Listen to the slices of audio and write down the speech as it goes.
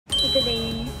肉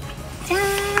です。じゃ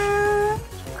ーん、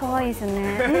可愛いです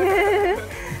ね。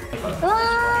うわ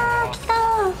ー、来た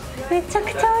ー。めちゃ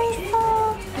くちゃ美味しそう。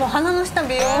もう鼻の下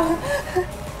美容。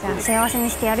じゃあ幸せに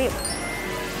してやるよ。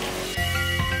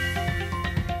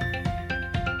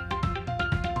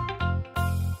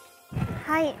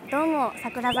はい、どうも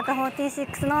櫻坂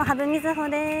46の土生瑞穂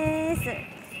です。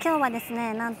今日はです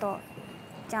ね、なんと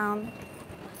じゃん、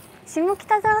下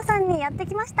北沢さんにやって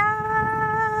きました。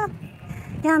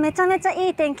いや、めちゃめちゃい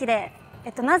い天気で、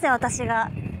なぜ私が、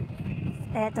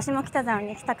下北沢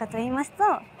に来たかと言いますと、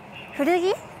古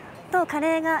着とカ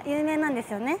レーが有名なんで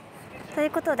すよね。とい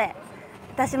うことで、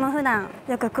私も普段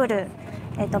よく来る、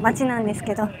街なんです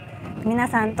けど、皆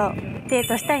さんとデー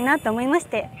トしたいなと思いまし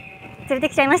て連れて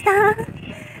きちゃいました。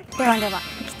ではでは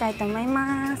行きたいと思い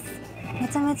ます。め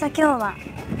ちゃめちゃ今日は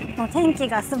もう天気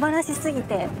が素晴らしすぎ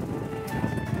て、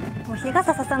もう日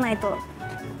傘ささないと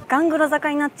ガングロ坂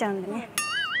になっちゃうんでね、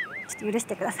ちょっと許し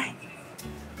てください。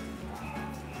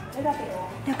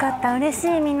よかった、嬉し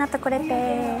い、みんなと来れ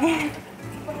て。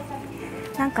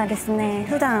なんかですね、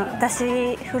普段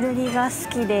私古着が好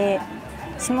きで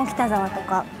下北沢と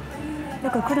か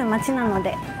よく来る街なの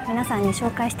で、皆さんに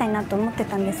紹介したいなと思って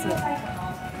たんですよ。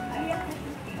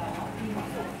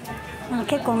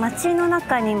結構街の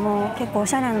中にも結構お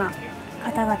しゃれな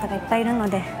方々がいっぱいいるの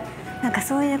で、なんか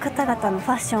そういう方々の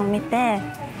ファッションを見て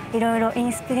いろいろイ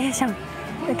ンスピレーション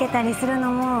受けたりする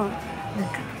のもなんか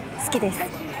好きです。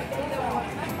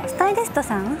スタイリスト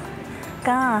さん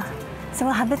がすご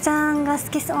いハブちゃんが好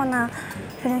きそうな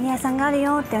古着屋さんがある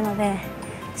よっていうので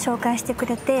紹介してく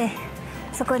れて、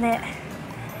そこで、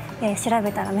調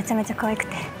べたらめちゃめちゃ可愛く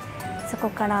て、そこ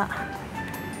から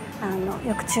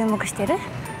よく注目してる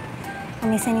お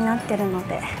店になってるの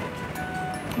で、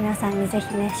皆さんにぜ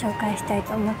ひね紹介したい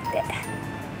と思って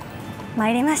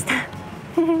参りました。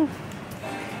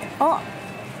お、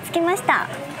着きました。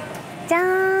じゃ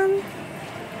ーん、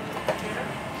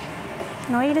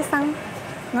ノイルさん、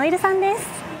ノイルさんです。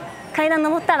階段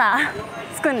登ったら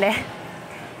着くんで、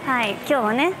はい、今日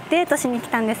はねデートしに来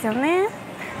たんですよね。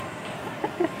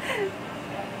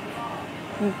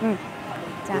うんうん、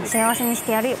じゃあ幸せにし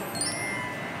てやるよ。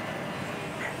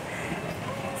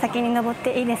先に登っ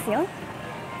ていいですよ。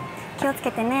気をつ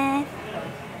けてね。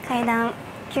階段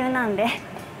急なんで。はい、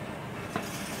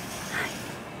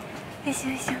よいしょ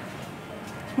よいし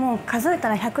ょ。もう数えた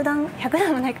ら100段も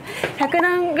ないか、100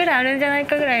段ぐらいあるんじゃない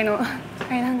かぐらいの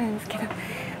階段なんですけど、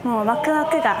もうワクワ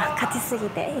クが勝ちすぎ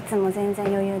ていつも全然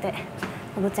余裕で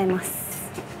登っちゃいま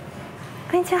す。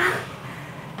こんにちは。よ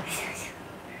いしょよいしょ。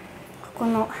ここ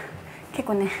の結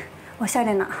構ねおしゃ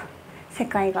れな世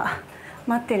界が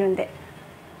待ってるんで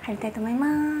入りたいと思い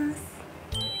ます。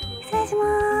失礼し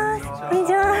ます。こんに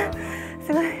ちは。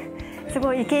す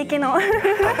ごいイケイケの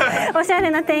おしゃれ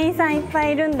な店員さんいっぱ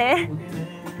いいるんで、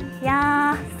い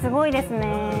やーすごいです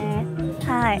ね。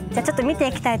はい、じゃあちょっと見て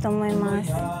いきたいと思いま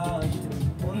す。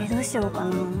どうしようか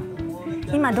な。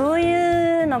今どう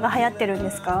いうのが流行ってるん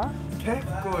ですか？結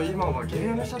構今はゲ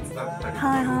ームシャツだったり、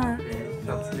はいはい、シ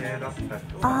ャツ系だったり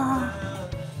とか。あ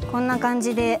あ、こんな感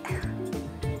じで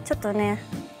ちょっとね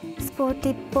スポー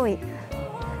ティーっぽい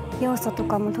要素と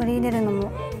かも取り入れるの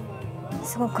も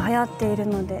すごく流行っている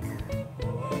ので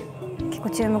結構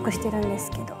注目してるんです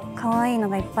けど、可愛いの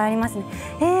がいっぱいありますね。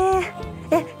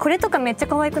これとかめっちゃ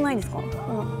可愛くないですか？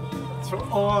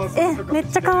めっ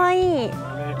ちゃ可愛い。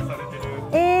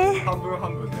半分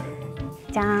半分で。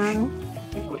じゃーん。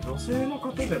結構女性の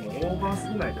方でもオーバーす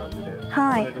ぎない感じで。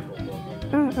はい。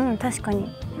うんうん、確かに。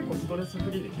結構ストレス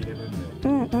フリーで着れるんで。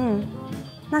うんうん。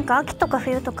なんか秋とか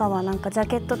冬とかはなんかジャ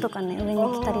ケットとかね上に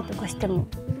着たりとかしても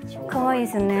可愛い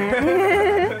ですね。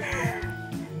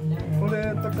これ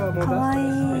とかも可愛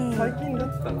い。最近だ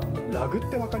ったらラグっ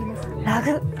てわかります？ラ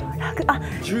グ、あ、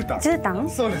絨毯。絨毯？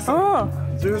そうです。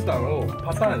絨毯を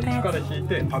パターン1から引い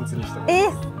てパンツにしてます。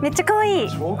めっちゃ可愛い。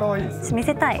超可愛いです。見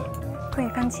せたい。こうい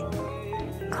う感じ。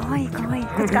可愛い可愛い。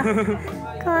こっちか。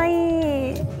可愛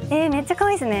い。めっちゃ可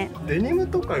愛いですね。デニム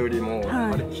とかよりも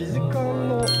あれ生地感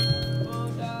の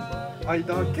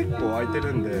間結構空いて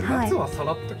るんで、夏はさ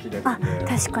らっと着れるんで。あ、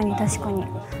確かに確かに。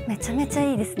めちゃめちゃ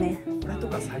いいですね。これと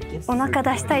か最近お腹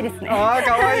出したいですね。ああ、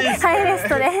可愛いですね。ハイベス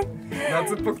トで。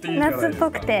夏っぽくていいじゃないですか。夏っ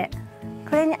ぽくて。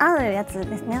これに合うやつ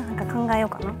ですね。なんか考えよう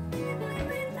かな。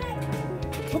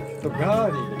ちょっとガ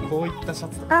ーリーでこういったシャ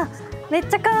ツとか。あ、めっ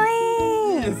ちゃ可愛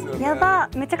い。いいですよね。やば、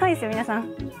めっちゃ可愛いですよ皆さ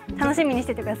ん。楽しみにし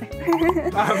ててください。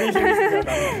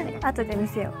後で見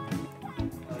せよう。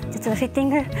ちょっとフィッティン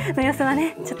グの様子は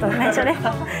ね、ちょっと内緒で、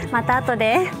また後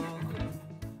で。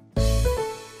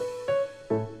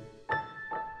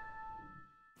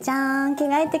じゃーん、着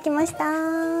替えてきまし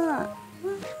た。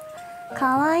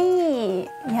かわいい。い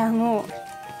やもう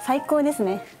最高です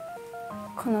ね。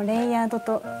このレイヤード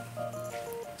と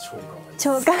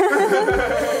超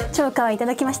かわいいいた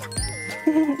だきました。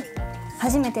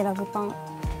初めてラグパン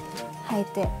履い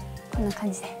てこんな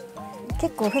感じで。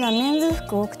結構普段メンズ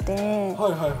服多くて、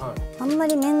あんま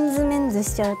りメンズ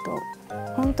しちゃうと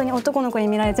本当に男の子に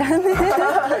見られちゃうんで。い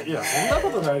やそんなこ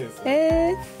とないです。こ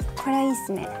れはいいっ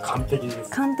すね。完璧で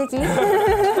す。完璧。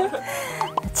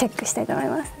チェックしたいと思い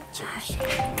ます。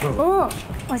お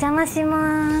邪魔し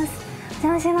ます。お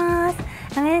邪魔します。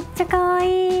めっちゃ可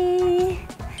愛い。い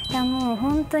やもう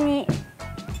本当に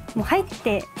もう入っ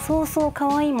てそうそう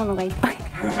可愛いものがいっぱい。だ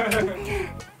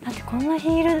ってこんなヒ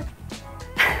ール。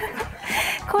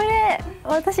これ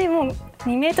私もう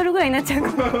2メートルぐらいになっちゃう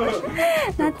かも。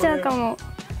な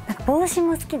んか帽子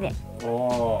も好きで。や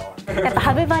っぱ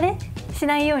ハブバレし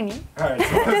ないように。い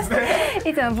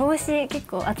つも帽子結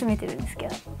構集めてるんですけ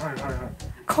ど。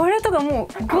これとかも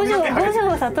う五条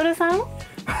悟さん。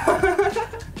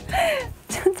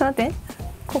ちょっと待って。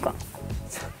こうか。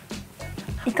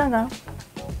いかが？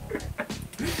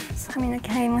髪の毛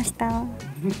生えました。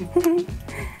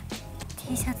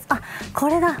T シャツ、こ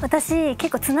れだ。私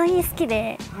結構つなぎ好き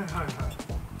で、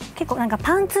結構なんか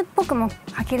パンツっぽくも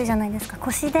履けるじゃないですか。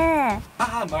腰で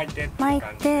巻い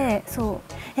て、そ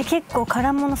う結構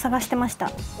空物探してまし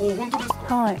た。本当です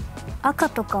か？はい。赤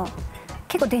とか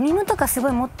結構デニムとかすご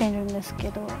い持ってるんですけ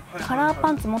ど、カラー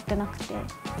パンツ持ってなくて。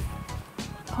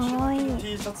可愛い。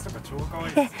T シャツとか超可愛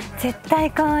いですね。絶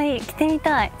対可愛い。着てみ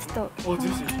たい。ちょっとこんな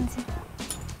感じ。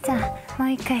じゃあも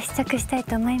う一回試着したい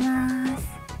と思いま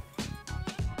す。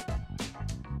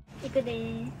いくで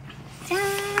ーす。じゃー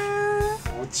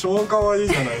ん。超可愛い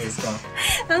じゃないですか。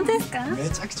本当ですか？め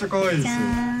ちゃくちゃ可愛いですよ。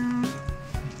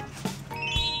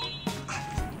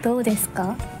どうです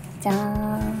か？じゃ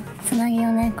あつなぎ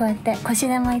をねこうやって腰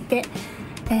で巻いて、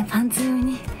パンツ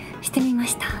にしてみま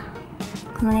した。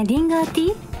このねリンガー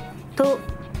T と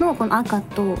のこの赤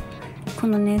とこ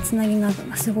のねつなぎの赤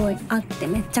がすごいあって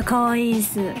めっちゃ可愛いで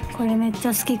す。これめっち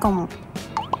ゃ好きかも。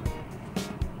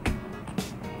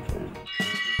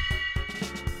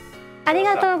あり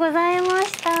がとうございま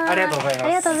した。ありがとうございます。あ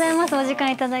りがとうございます。お時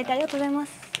間いただいてありがとうございま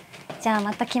す。じゃあ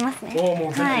また来ますね。も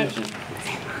うぜひぜひ。はい。で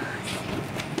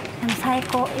も最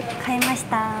高買いまし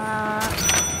た。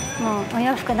もうお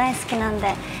洋服大好きなん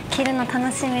で着るの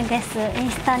楽しみです。イ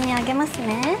ンスタにあげます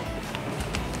ね。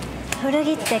古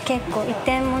着って結構一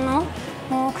点物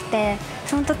も多くて、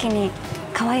その時に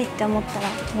可愛いって思ったら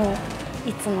もう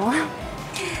いつも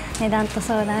値段と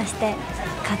相談して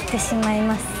買ってしまい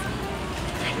ます。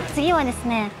次はです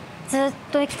ね、ずっ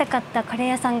と行きたかったカレー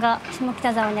屋さんが下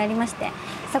北沢にありまして、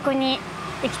そこに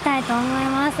行きたいと思い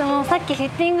ます。もうさっきフィッ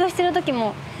ティングしてる時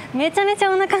もめちゃめちゃ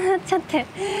お腹鳴っちゃって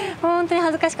本当に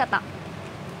恥ずかしかった。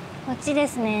こっちで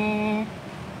すね。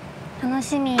楽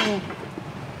しみ。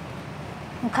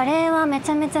カレーはめ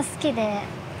ちゃめちゃ好きで、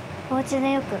お家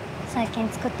でよく最近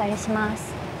作ったりしま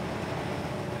す。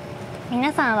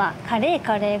皆さんはカレ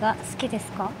ーが好きです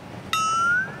か？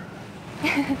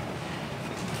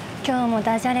今日も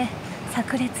ダジャレ炸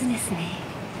裂ですね。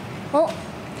お、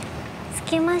着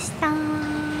きました。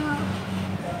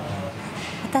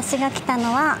私が来た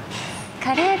のは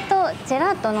カレーとジェ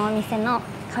ラートのお店の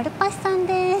カルパシさん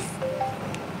です。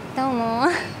どうも。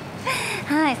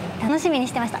はい、楽しみに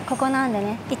してました。ここなんで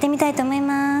ね、行ってみたいと思い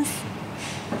ます。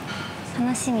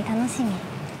楽しみ。こんにち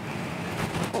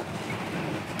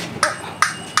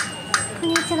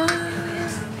は。お願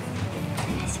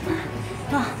いしま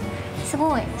す。わ、す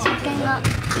ごい食券があ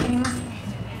りますね。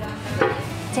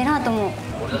ジェラートもいっ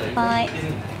ぱい。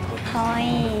かわ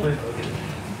いい。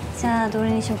じゃあど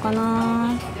れにしようか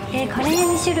な。カレー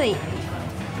2種類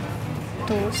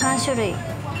と3種類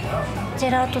ジ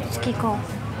ェラート付きか。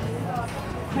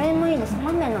これもいいです。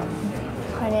豆の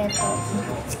カレーと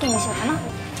チキンにしようかな。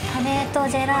カレーと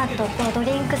ジェラートとド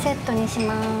リンクセットにし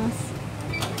ます。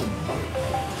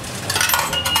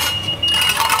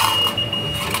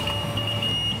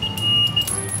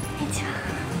こんにちは。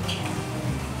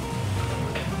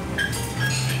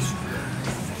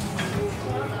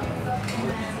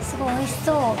すごい美味し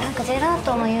そう。なんかジェラー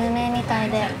トも有名みたい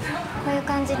で、こういう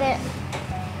感じで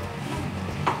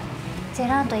ジェ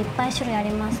ラートいっぱい種類あ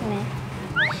りますね。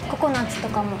ココナッツと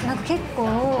かもなんか結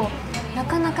構な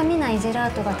かなか見ないジェ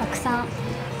ラートがたくさん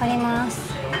あります。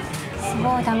す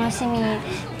ごい楽しみ。あ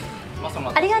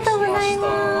りがとうございます。う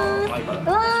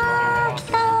わー、来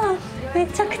た。め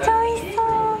ちゃくちゃ美味しそ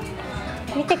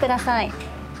う。見てください。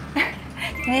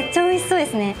めっちゃ美味しそうで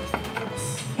すね。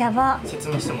やば。説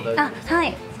明しても大丈夫ですか？は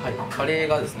い。はい、カレー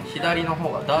がですね、左の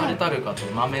方がダールタルカとい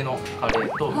う豆のカレ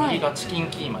ーと、右がチキン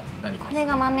キーマになります。これ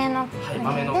が豆のはい、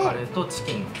豆のカレーとチ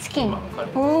キンキーマのカレ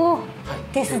ー。おお、は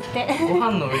い、ですって。ご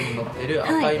飯の上に乗ってる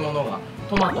赤いものが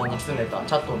トマトに詰めた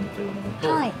チャトンというもの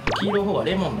と、はい、黄色い方が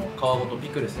レモンの皮ごとピ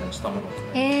クルスにしたものです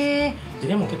ね。で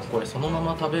レモン結構これそのま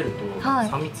ま食べると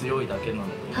酸味強いだけなの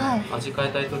で、はい、味変え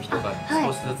たい時とかに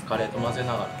少しずつカレーと混ぜ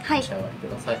ながら召し上がり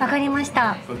ください。わかりまし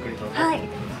た。ごゆっくりどうぞ。はい、い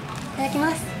ただき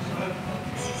ます。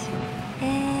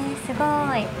すご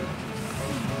い。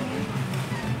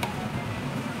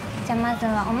じゃあまず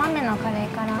はお豆のカレ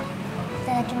ーからい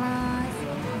ただきます。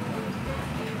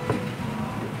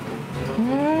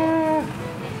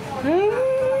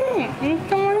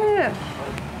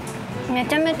め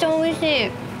ちゃめちゃ美味し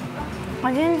い。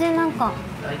全然なんか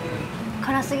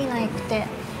辛すぎなくて、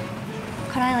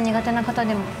辛いの苦手な方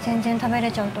でも全然食べれ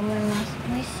ちゃうと思います。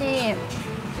美味しい。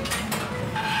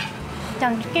じゃ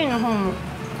あチキンの方も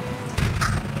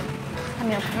食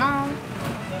べようかな。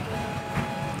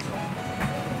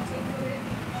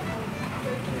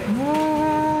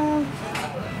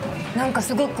なんか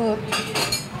すごく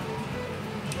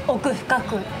奥深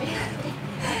く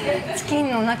チキ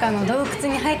ンの中の洞窟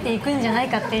に入っていくんじゃない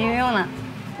かっていうような、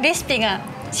レシピが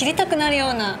知りたくなるよ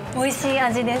うな美味しい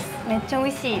味です。めっちゃ美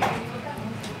味しい。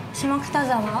下北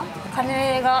沢カ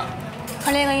レーが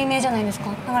有名じゃないです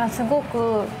か。だからすご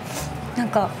くなん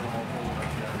か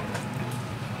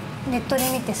ネットで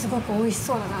見てすごく美味し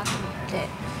そうだなと思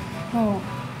って、もう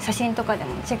写真とかで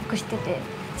もチェックしてて、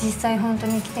実際本当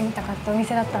に来てみたかったお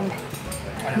店だったんで、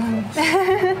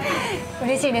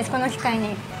嬉しいです、この機会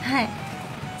に。はい、め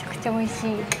ちゃくちゃ美味し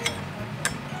い。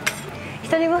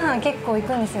一人ご飯結構行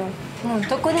くんですよ。もう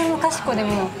どこでもかしこで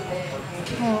も、もう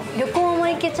旅行も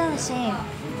行けちゃうし、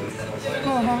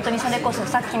もう本当にそれこそ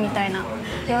さっきみたいな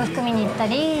洋服見に行った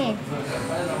り、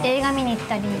映画見に行っ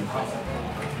たり、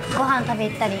ご飯食べ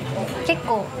行ったり、結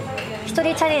構一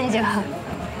人チャレンジは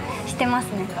してます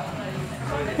ね。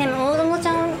でも大友ち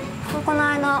ゃんこの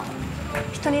間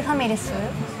一人ファミレス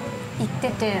行って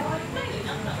て、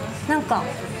なんか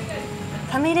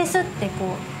ファミレスってこ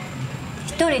う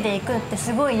一人で行くって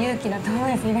すごい勇気だと思う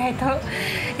んです。意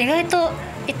外と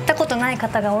行ったことない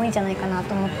方が多いんじゃないかな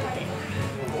と思ってて。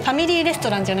ファミリーレスト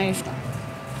ランじゃないですか。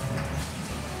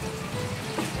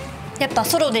やっぱ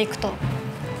ソロで行くと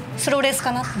ソロレース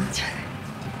かなって思っちゃう。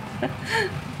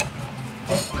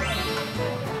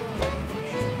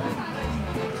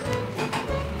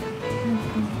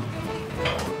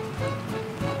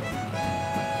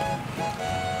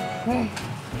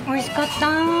美味しかった。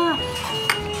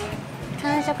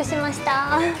完食しまし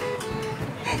た。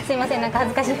すいません、なんか恥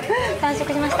ずかしい。完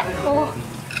食しました。お、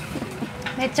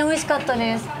めっちゃ美味しかった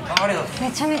です。め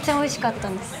ちゃめちゃ美味しかった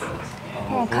んです。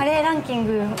もうカレーランキン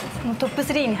グのトップ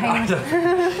3に入りました。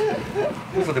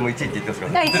嘘でも1位って言ってますか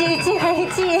ら。1位。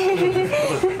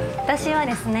私は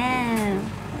ですね。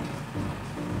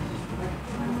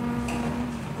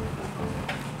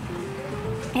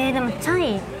でもチャ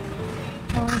イ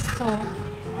美味しそう。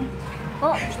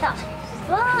お、来た。わ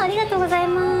あ、ありがとうござい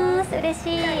ます。嬉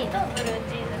しい。ブルー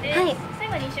チーズで、はい。最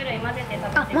後2種類混ぜて食べ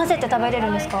て。あ、混ぜて食べれ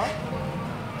るんですか。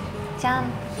じゃん。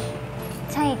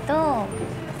チャイと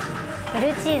ブル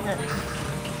ーチーズ。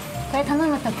これ頼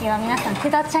むときは皆さんく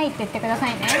だチャイって言ってください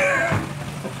ね。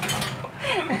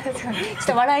ちょっ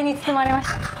と笑いに包まれまし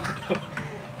た。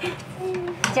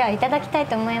じゃあいただきたい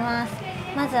と思います。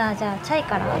まずはじゃあチャイ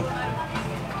から。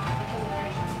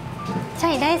チ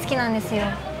ャイ大好きなんですよ。い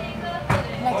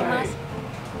ただきます。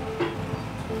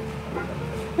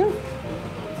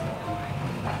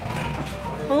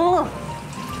おお、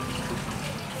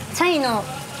チャイの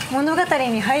物語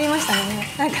に入りましたね。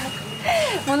なんか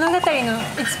物語の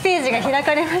1ページが開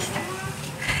かれました。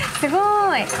すご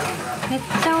い、めっ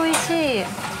ちゃ美味しい。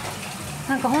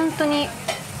なんか本当に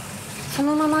そ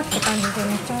のままって感じで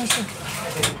めっちゃ美味しい。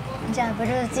じゃあブル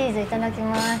ーチーズいただき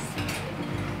ます。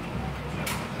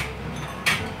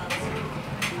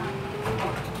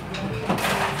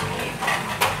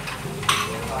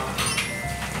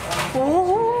お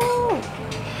お、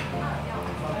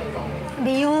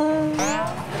ビヨーン。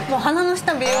もう鼻の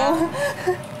下ビヨーン。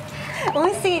美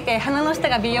味しすぎて鼻の下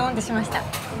がビヨーンってしました。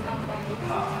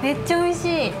めっちゃ美味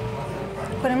しい。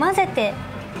これ混ぜて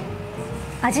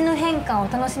味の変化をお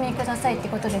楽しみくださいって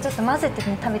ことで、ちょっと混ぜて、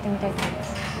ね、食べてみたいと思いま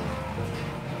す。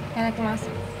いただきます。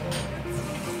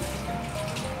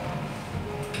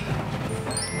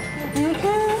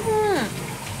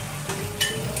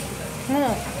もう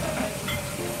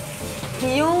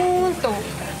ビヨーンともう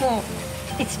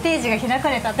1ページが開か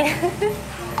れたって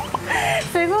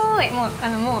すごい。もう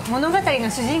もう物語の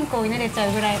主人公になれちゃ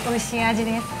うぐらい美味しい味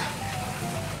です。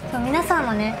皆さん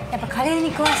もねやっぱカレー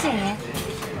に詳しいね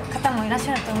方もいらっし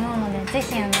ゃると思うので、ぜ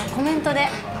ひコメントで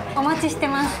お待ちして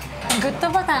ます。グッド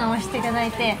ボタンを押していただ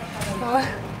いて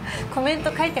コメン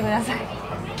ト書いてください。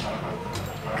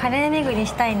カレー巡り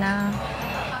したいな。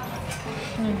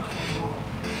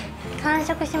完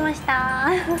食しました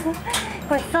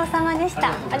ごちそうさまでし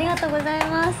た。ありがとうござい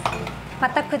ます。ま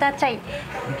たくだちゃい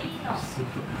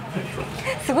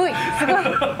すごいい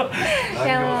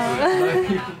やもう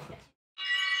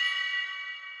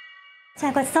じゃ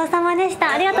あごちそうさまでし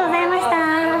た。ありがとうございまし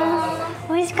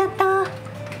た。美味しかった。もう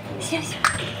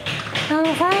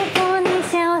最高に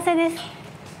幸せです。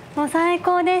もう最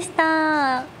高でし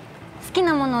た。好き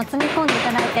なものを積み込んでい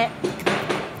ただいて、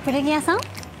古着屋さん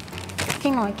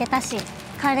にも行けたし、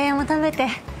カレーも食べて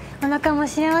お腹も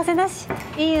幸せだし、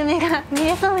いい夢が見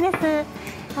れそうです。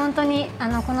本当に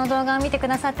この動画を見てく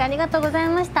ださってありがとうござい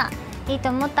ました。いいと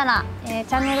思ったら、チ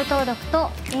ャンネル登録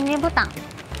といいねボタン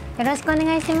よろしくお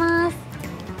願いします。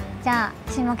じゃ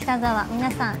あ下北沢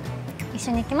皆さん一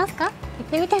緒に行きますか？行っ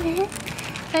てみてね。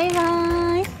バイバ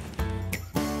ーイ。